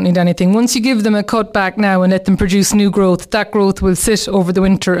hardy. They don't need anything. Once you give them a cut back now and let them produce new growth, that growth will sit over the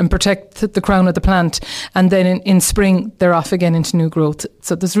winter and protect the crown of the plant. And then in spring, they're off again into new growth.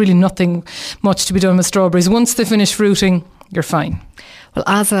 So there's really nothing much to be done with strawberries. Once they finish fruiting, you're fine. Well,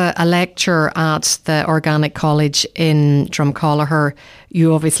 as a lecturer at the Organic College in Drumcallagher,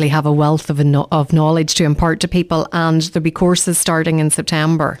 you obviously have a wealth of knowledge to impart to people, and there'll be courses starting in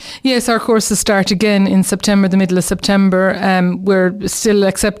September. Yes, our courses start again in September, the middle of September. We're still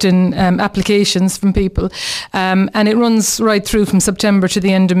accepting applications from people, and it runs right through from September to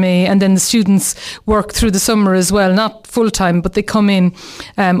the end of May, and then the students work through the summer as well, not full-time, but they come in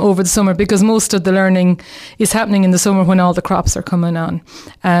over the summer, because most of the learning is happening in the summer when all the crops are coming on.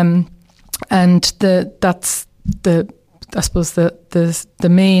 That's I suppose the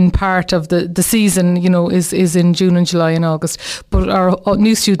main part of the season, is in June and July and August. But our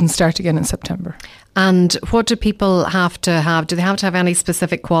new students start again in September. And what do people have to have? Do they have to have any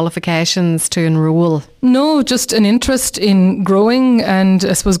specific qualifications to enrol? No, just an interest in growing, and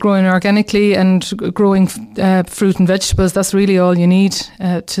I suppose growing organically and growing fruit and vegetables. That's really all you need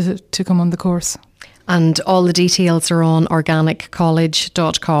to come on the course. And all the details are on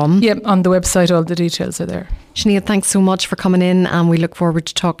organiccollege.com. Yep, on the website all the details are there. Sinead, thanks so much for coming in, and we look forward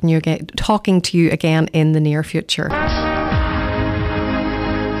to talking to you again in the near future.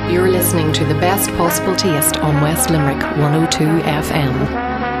 You're listening to The Best Possible Taste on West Limerick 102 FM.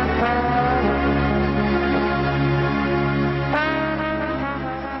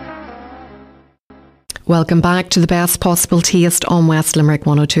 Welcome back to The Best Possible Taste on West Limerick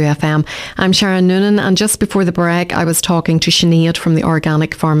 102 FM. I'm Sharon Noonan, and just before the break I was talking to Sinead from the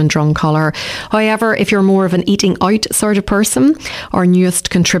Organic Farm in Drumcallagher. However, if you're more of an eating out sort of person, our newest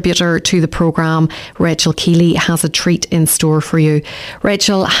contributor to the programme, Rachel Keeley, has a treat in store for you.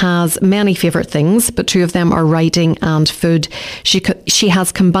 Rachel has many favourite things, but two of them are writing and food. She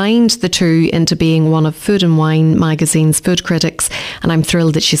has combined the two into being one of Food and Wine magazine's food critics, and I'm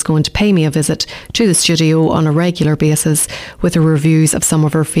thrilled that she's going to pay me a visit to the studio on a regular basis with the reviews of some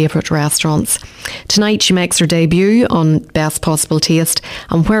of her favourite restaurants. Tonight she makes her debut on Best Possible Taste,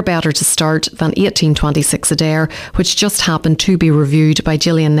 and where better to start than 1826 Adare, which just happened to be reviewed by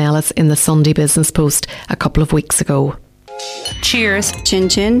Gillian Nellis in the Sunday Business Post a couple of weeks ago. Cheers. Chin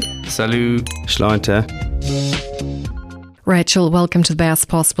chin. Salut. Schleunter. Rachel, welcome to The Best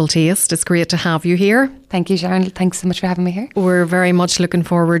Possible Taste. It's great to have you here. Thank you, Sharon. Thanks so much for having me here. We're very much looking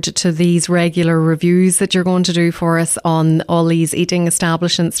forward to these regular reviews that you're going to do for us on all these eating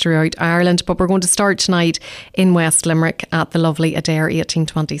establishments throughout Ireland. But we're going to start tonight in West Limerick at the lovely Adare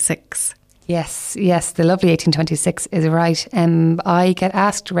 1826. Yes, the lovely 1826 is right. I get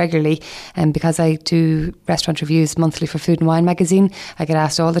asked regularly, because I do restaurant reviews monthly for Food and Wine magazine. I get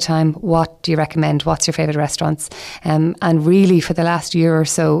asked all the time, what do you recommend? What's your favourite restaurants? And really for the last year or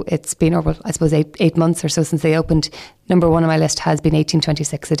so, it's been, I suppose, eight months or so since they opened. Number one on my list has been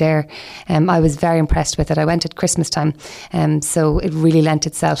 1826 Adare. I was very impressed with it. I went at Christmas time, so it really lent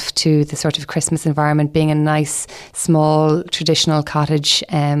itself to the sort of Christmas environment, being a nice, small, traditional cottage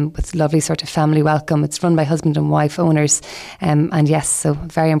with lovely sort of family welcome. It's run by husband and wife owners, and yes, so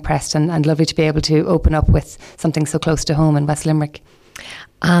very impressed and lovely to be able to open up with something so close to home in West Limerick.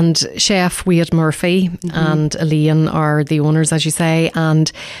 And Chef Wade Murphy and Elaine are the owners, as you say, and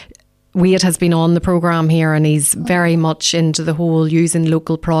Wade has been on the programme here, and he's very much into the whole using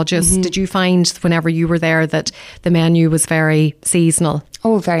local produce. Did you find whenever you were there that the menu was very seasonal?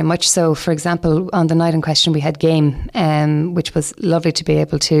 Oh, very much so. For example, on the night in question, we had game, which was lovely to be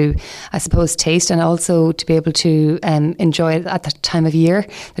able to, I suppose, taste, and also to be able to enjoy it at that time of year.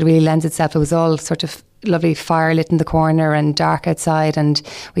 That really lends itself. It was all sort of lovely fire lit in the corner and dark outside, and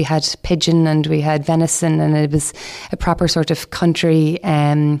we had pigeon and we had venison, and it was a proper sort of country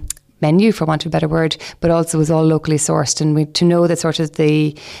menu, for want of a better word, but also was all locally sourced, and to know that sort of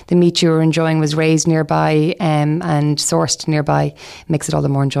the meat you were enjoying was raised nearby and sourced nearby makes it all the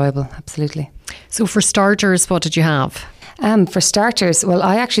more enjoyable. Absolutely. So for starters, what did you have? For starters, well,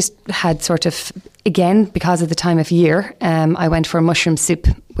 I actually had sort of, again, because of the time of year, I went for a mushroom soup,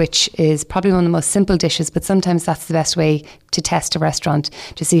 which is probably one of the most simple dishes, but sometimes that's the best way to test a restaurant,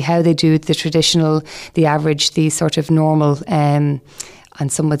 to see how they do the traditional, the average, the sort of normal, and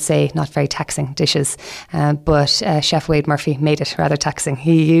some would say not very taxing dishes. But Chef Wade Murphy made it rather taxing.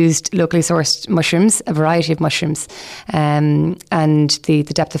 He used locally sourced mushrooms, a variety of mushrooms, and the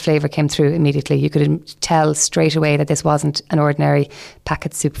depth of flavour came through immediately. You could tell straight away that this wasn't an ordinary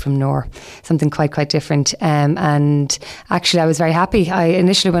packet soup from Knorr, something quite different. And actually I was very happy.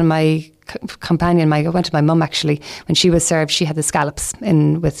 Initially when my companion. I went to my mum actually when she was served. She had the scallops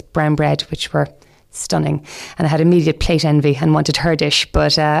in with brown bread, which were stunning, and I had immediate plate envy and wanted her dish.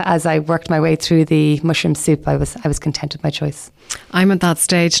 But as I worked my way through the mushroom soup, I was content with my choice. I'm at that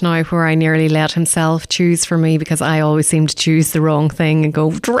stage now where I nearly let himself choose for me, because I always seem to choose the wrong thing and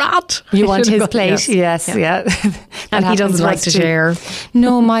go, drat. You want his plate? Yes. And he doesn't like to share.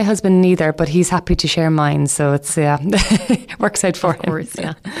 No, my husband neither, but he's happy to share mine. So it's, works out for him. Of course,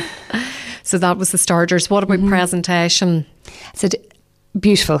 yeah. So that was the starters. What about presentation? So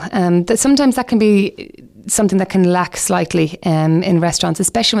beautiful. Sometimes that can be something that can lack slightly in restaurants,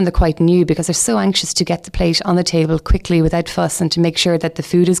 especially when they're quite new, because they're so anxious to get the plate on the table quickly without fuss and to make sure that the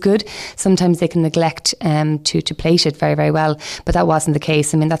food is good. Sometimes they can neglect to plate it very, very well, but that wasn't the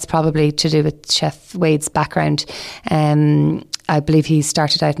case. I mean, that's probably to do with Chef Wade's background. I believe he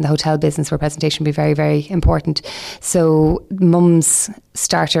started out in the hotel business where presentation would be very, very important. So Mum's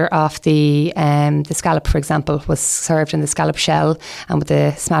starter off the scallop, for example, was served in the scallop shell and with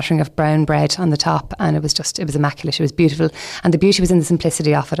a smattering of brown bread on the top, and it was immaculate. It was beautiful, and the beauty was in the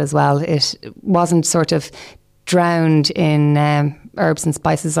simplicity of it as well. It wasn't sort of drowned in herbs and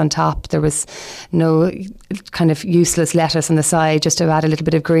spices on top. There was no kind of useless lettuce on the side just to add a little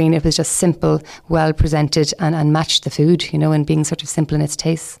bit of green. It was just simple, well presented, and matched the food, and being sort of simple in its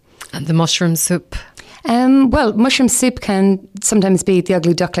taste. And the mushroom soup? Well, mushroom soup can sometimes be the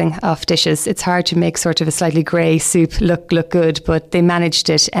ugly duckling of dishes. It's hard to make sort of a slightly grey soup look good, but they managed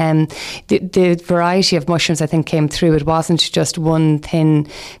it. The variety of mushrooms, I think, came through. It wasn't just one thin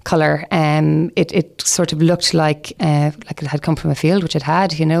colour. It sort of looked like it had come from a field, which it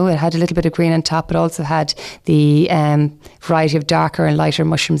had. It had a little bit of green on top. It also had the variety of darker and lighter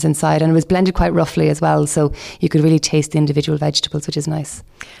mushrooms inside, and it was blended quite roughly as well, so you could really taste the individual vegetables, which is nice.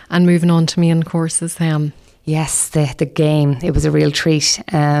 And moving on to main courses then. Yes, the game. It was a real treat.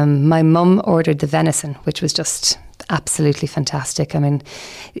 My mum ordered the venison, which was just absolutely fantastic. I mean,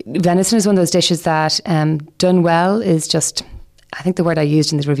 venison is one of those dishes that, done well, is just, I think the word I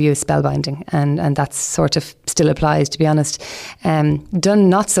used in the review is spellbinding, and that sort of still applies, to be honest. Done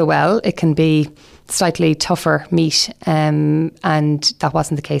not so well, it can be slightly tougher meat, and that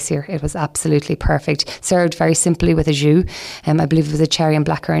wasn't the case here. It was absolutely perfect. Served very simply with a jus. I believe it was a cherry and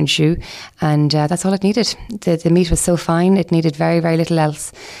blackcurrant jus, and that's all it needed. The meat was so fine, it needed very, very little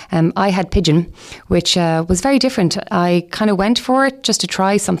else. I had pigeon, which was very different. I kind of went for it just to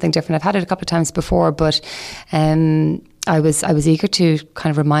try something different. I've had it a couple of times before, but I was eager to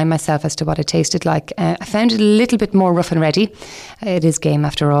kind of remind myself as to what it tasted like. I found it a little bit more rough and ready. It is game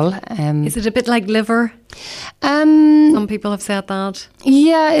after all. Is it a bit like liver? Some people have said that.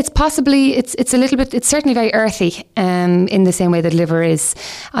 Yeah, it's possibly, it's a little bit, it's certainly very earthy in the same way that liver is.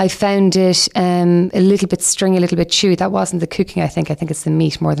 I found it a little bit stringy, a little bit chewy. That wasn't the cooking, I think. I think it's the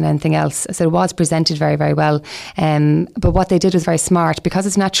meat more than anything else. So it was presented very, very well. But what they did was very smart. Because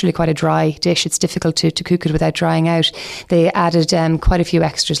it's naturally quite a dry dish, it's difficult to cook it without drying out. They added quite a few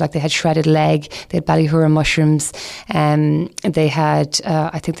extras, like they had shredded leg, they had ballyhooran mushrooms, they had,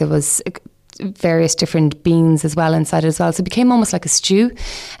 I think there was various different beans as well inside it as well. So it became almost like a stew,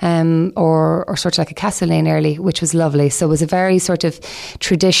 or sort of like a cassoulet nearly, which was lovely. So it was a very sort of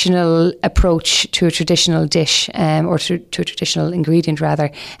traditional approach to a traditional dish, or to a traditional ingredient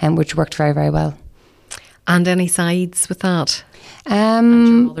rather, which worked very, very well. And any sides with that? And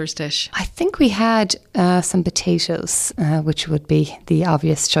your mother's dish? I think we had some potatoes, which would be the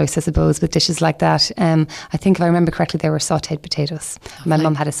obvious choice, I suppose, with dishes like that. I think if I remember correctly, they were sautéed potatoes. Lovely. My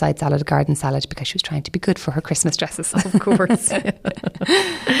mum had a side salad, a garden salad, because she was trying to be good for her Christmas dresses. Of course.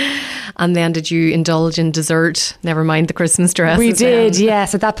 And then did you indulge in dessert? Never mind the Christmas dresses. We did,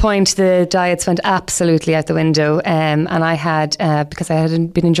 yes. At that point, the diets went absolutely out the window. And I had, because I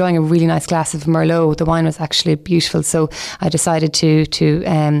had been enjoying a really nice glass of Merlot, the wine was actually beautiful. So I decided to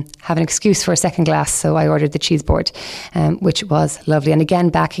have an excuse for a second glass, so I ordered the cheese board, which was lovely. And again,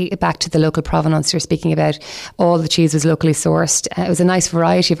 back to the local provenance you're speaking about, all the cheese was locally sourced. It was a nice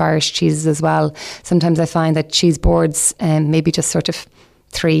variety of Irish cheeses as well. Sometimes I find that cheese boards, maybe just sort of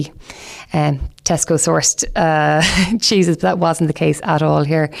 3 Tesco sourced cheeses, but that wasn't the case at all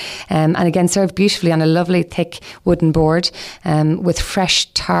here. And again, served beautifully on a lovely thick wooden board, with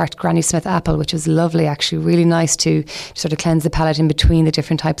fresh tart Granny Smith apple, which was lovely, actually really nice to sort of cleanse the palate in between the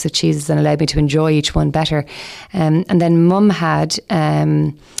different types of cheeses and allowed me to enjoy each one better. And then Mum had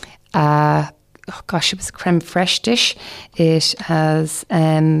it was a creme fraiche dish. It has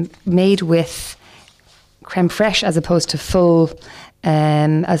made with creme fraiche as opposed to full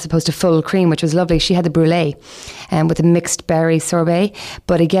as opposed to full cream, which was lovely. She had the brulee with a mixed berry sorbet.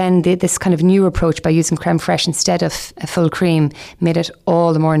 But again, this kind of new approach by using creme fraiche instead of a full cream made it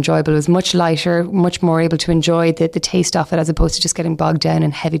all the more enjoyable. It was much lighter, much more able to enjoy the taste of it as opposed to just getting bogged down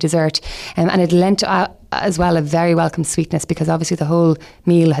in heavy dessert. And it lent as well a very welcome sweetness, because obviously the whole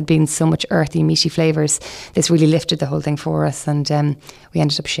meal had been so much earthy, meaty flavours. This really lifted the whole thing for us, and we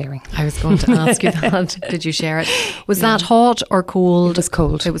ended up sharing. I was going to ask you that. Did you share it? Was that hot or cold? It was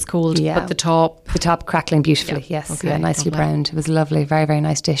cold. It was cold, yeah. But the top crackling beautifully, yeah. yes. Okay, yeah, nicely browned. It was lovely, very, very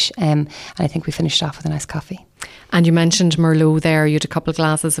nice dish. And I think we finished off with a nice coffee. And you mentioned Merlot there. You had a couple of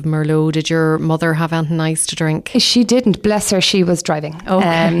glasses of Merlot. Did your mother have anything nice to drink? She didn't. Bless her. She was driving.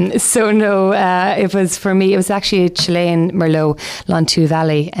 Okay. So no, it was for me. It was actually a Chilean Merlot, Lantou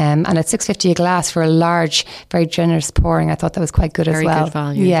Valley, and at $6.50 a glass for a large, very generous pouring. I thought that was quite good very as well. Very good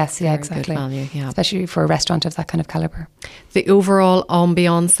value. Yes, yeah, very exactly. Good value, yeah. Especially for a restaurant of that kind of calibre. The overall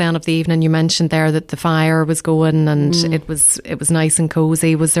ambience then of the evening, you mentioned there that the fire was going and it was nice and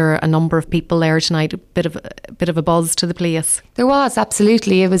cosy. Was there a number of people there tonight? A bit of a buzz to the place? There was,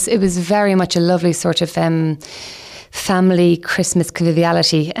 absolutely. It was very much a lovely sort of family Christmas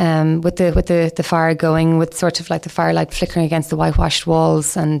conviviality, with the fire going, with sort of like the firelight flickering against the whitewashed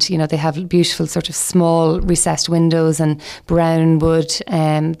walls, and they have beautiful sort of small recessed windows and brown wood.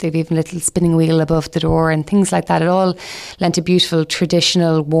 They've even a little spinning wheel above the door and things like that. It all lent a beautiful,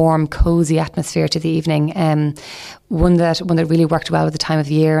 traditional, warm, cosy atmosphere to the evening. One that really worked well with the time of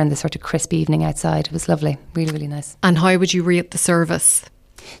the year and the sort of crisp evening outside. It was lovely, really, really nice. And how would you rate the service?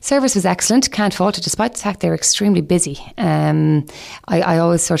 Service was excellent, can't fault it, despite the fact they're extremely busy. I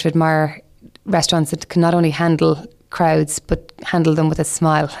always sort of admire restaurants that can not only handle crowds but handle them with a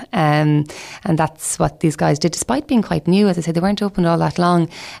smile, and that's what these guys did, despite being quite new. As I said, they weren't open all that long.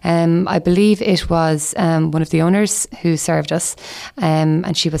 I believe it was one of the owners who served us,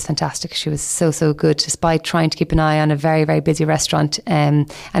 and she was fantastic. She was so good, despite trying to keep an eye on a very, very busy restaurant,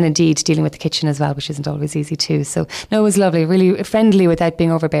 and indeed dealing with the kitchen as well, which isn't always easy too. So no, it was lovely, really friendly without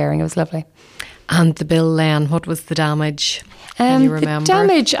being overbearing. It was lovely. And the bill then, what was the damage? Can you remember? The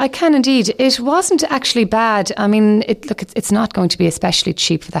damage, I can indeed. It wasn't actually bad. I mean, it's not going to be especially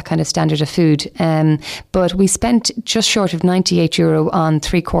cheap for that kind of standard of food. But we spent just short of €98 on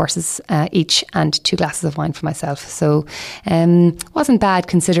 3 courses each and 2 glasses of wine for myself. So wasn't bad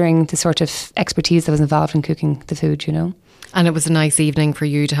considering the sort of expertise that was involved in cooking the food, And it was a nice evening for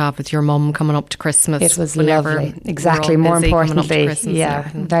you to have with your mum coming up to Christmas. It was lovely. Exactly. More importantly, yeah,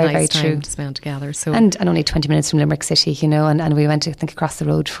 very, nice very time true. to spend together. So and only 20 minutes from Limerick City, and we went, I think, across the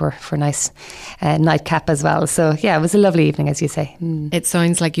road for a nice nightcap as well. So yeah, it was a lovely evening, as you say. It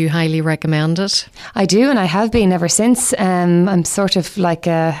sounds like you highly recommend it. I do, and I have been ever since. I'm sort of like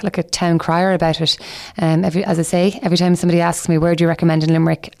a town crier about it. As I say, every time somebody asks me where do you recommend in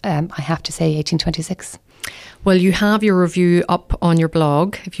Limerick, I have to say 1826. Well, you have your review up on your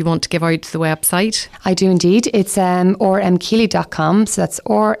blog if you want to give out the website. I do indeed. It's rmkeely.com. So that's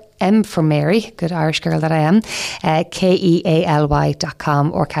M for Mary, good Irish girl that I am,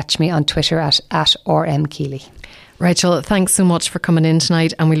 KEALY.com, or catch me on Twitter at rmkeely. Rachel, thanks so much for coming in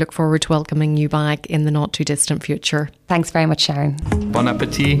tonight, and we look forward to welcoming you back in the not too distant future. Thanks very much, Sharon. Bon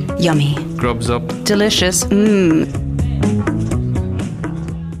appetit. Yummy. Grubs up. Delicious.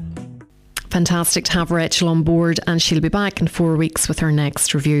 Fantastic to have Rachel on board, and she'll be back in 4 weeks with her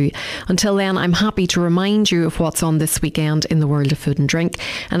next review. Until then, I'm happy to remind you of what's on this weekend in the world of food and drink.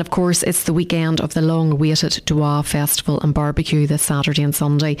 And of course, it's the weekend of the long-awaited Dua Festival and Barbecue this Saturday and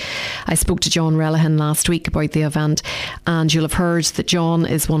Sunday. I spoke to John Relihan last week about the event, and you'll have heard that John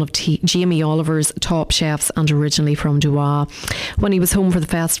is one of Jamie Oliver's top chefs and originally from Dua. When he was home for the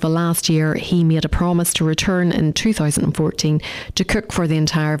festival last year, he made a promise to return in 2014 to cook for the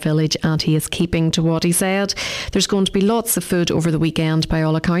entire village, and he is keeping to what he said. There's going to be lots of food over the weekend by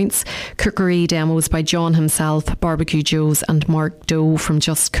all accounts. Cookery demos by John himself, Barbecue Joe's and Mark Doe from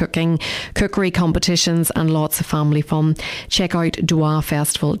Just Cooking, cookery competitions and lots of family fun. Check out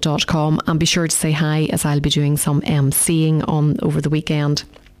duafestival.com and be sure to say hi, as I'll be doing some emceeing on over the weekend.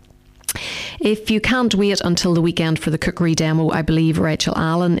 If you can't wait until the weekend for the cookery demo, I believe Rachel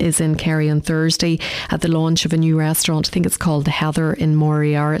Allen is in Kerry on Thursday at the launch of a new restaurant. I think it's called The Heather in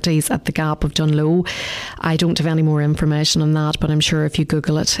Moriarty's at the Gap of Dunloe. I don't have any more information on that, but I'm sure if you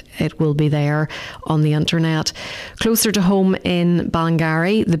Google it, it will be there on the internet. Closer to home in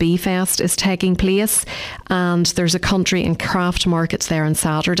Ballingarry, the Bee Fest is taking place, and there's a country and craft market there on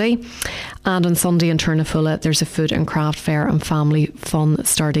Saturday. And on Sunday in Turnafulla, there's a food and craft fair and family fun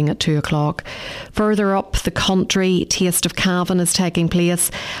starting at 2 o'clock. Further up the country, Taste of Cavan is taking place.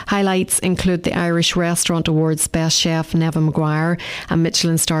 Highlights include the Irish Restaurant Awards Best Chef Nevin Maguire and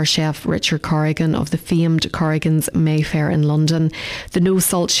Michelin star chef Richard Corrigan of the famed Corrigan's Mayfair in London. The No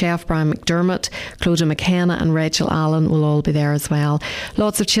Salt chef Brian McDermott, Clodagh McKenna and Rachel Allen will all be there as well.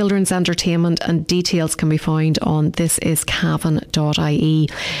 Lots of children's entertainment, and details can be found on thisiscavan.ie.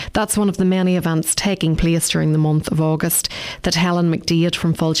 That's one of the many events taking place during the month of August that Helen McDade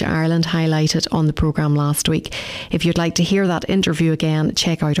from Fulja Ireland highlighted on the programme last week. If you'd like to hear that interview again,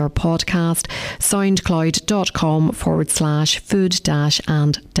 check out our podcast,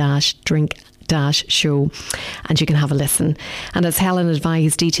 soundcloud.com/food-and-drink show, and you can have a listen. And as Helen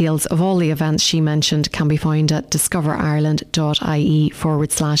advised, details of all the events she mentioned can be found at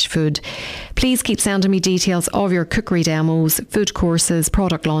discoverireland.ie/food. Please keep sending me details of your cookery demos, food courses,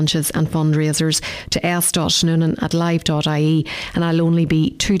 product launches and fundraisers to s.noonan@live.ie, and I'll only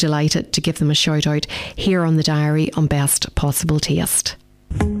be too delighted to give them a shout out here on the diary on Best Possible Taste.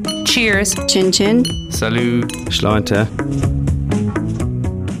 Cheers. Chin chin. Salut. Sláinte.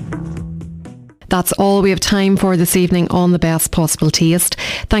 That's all we have time for this evening on The Best Possible Taste.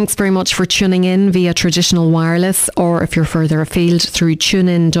 Thanks very much for tuning in via traditional wireless, or if you're further afield, through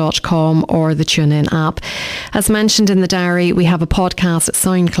tunein.com or the TuneIn app. As mentioned in the diary, we have a podcast at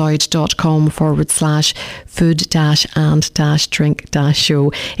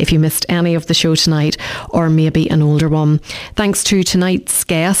soundcloud.com/food-and-drink-show if you missed any of the show tonight, or maybe an older one. Thanks to tonight's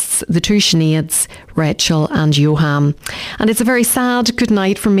guests, the two Sineads, Rachel and Johan. And it's a very sad good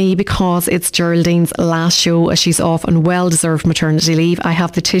night for me because it's Geraldine's last show as she's off on well-deserved maternity leave. I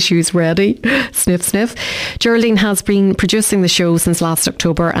have the tissues ready. Sniff, sniff. Geraldine has been producing the show since last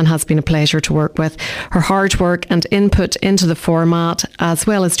October and has been a pleasure to work with. Her hard work and input into the format, as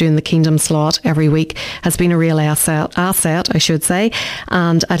well as doing the Kingdom slot every week, has been a real asset, I should say.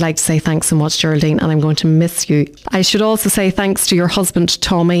 And I'd like to say thanks so much, Geraldine, and I'm going to miss you. I should also say thanks to your husband,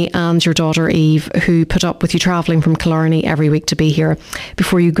 Tommy, and your daughter, Eve, who put up with you travelling from Killarney every week to be here.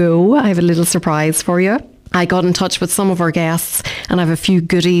 Before you go, I have a little surprise for you. I got in touch with some of our guests and I have a few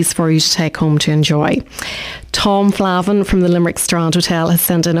goodies for you to take home to enjoy. Tom Flavin from the Limerick Strand Hotel has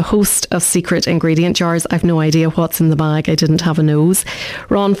sent in a host of secret ingredient jars. I've no idea what's in the bag. I didn't have a nose.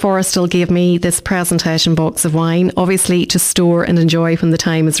 Ron Forrestal gave me this presentation box of wine, obviously to store and enjoy when the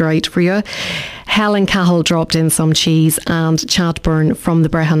time is right for you. Helen Cahill dropped in some cheese, and Chad Byrne from the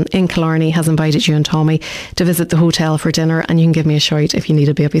Brehon in Killarney has invited you and Tommy to visit the hotel for dinner, and you can give me a shout if you need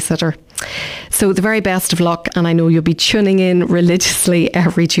a babysitter. So the very best of luck, and I know you'll be tuning in religiously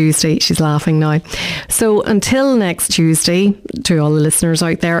every Tuesday. She's laughing now. So until next Tuesday, to all the listeners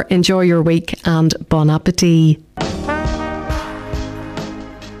out there, enjoy your week and bon appetit.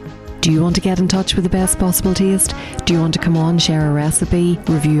 Do you want to get in touch with The Best Possible Taste? Do you want to come on, share a recipe,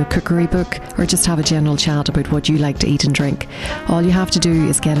 review a cookery book, or just have a general chat about what you like to eat and drink? All you have to do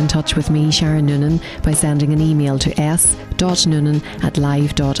is get in touch with me, Sharon Noonan, by sending an email to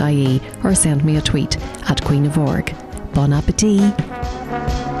s.noonan@live.ie or send me a tweet at Queen of Org. Bon appetit!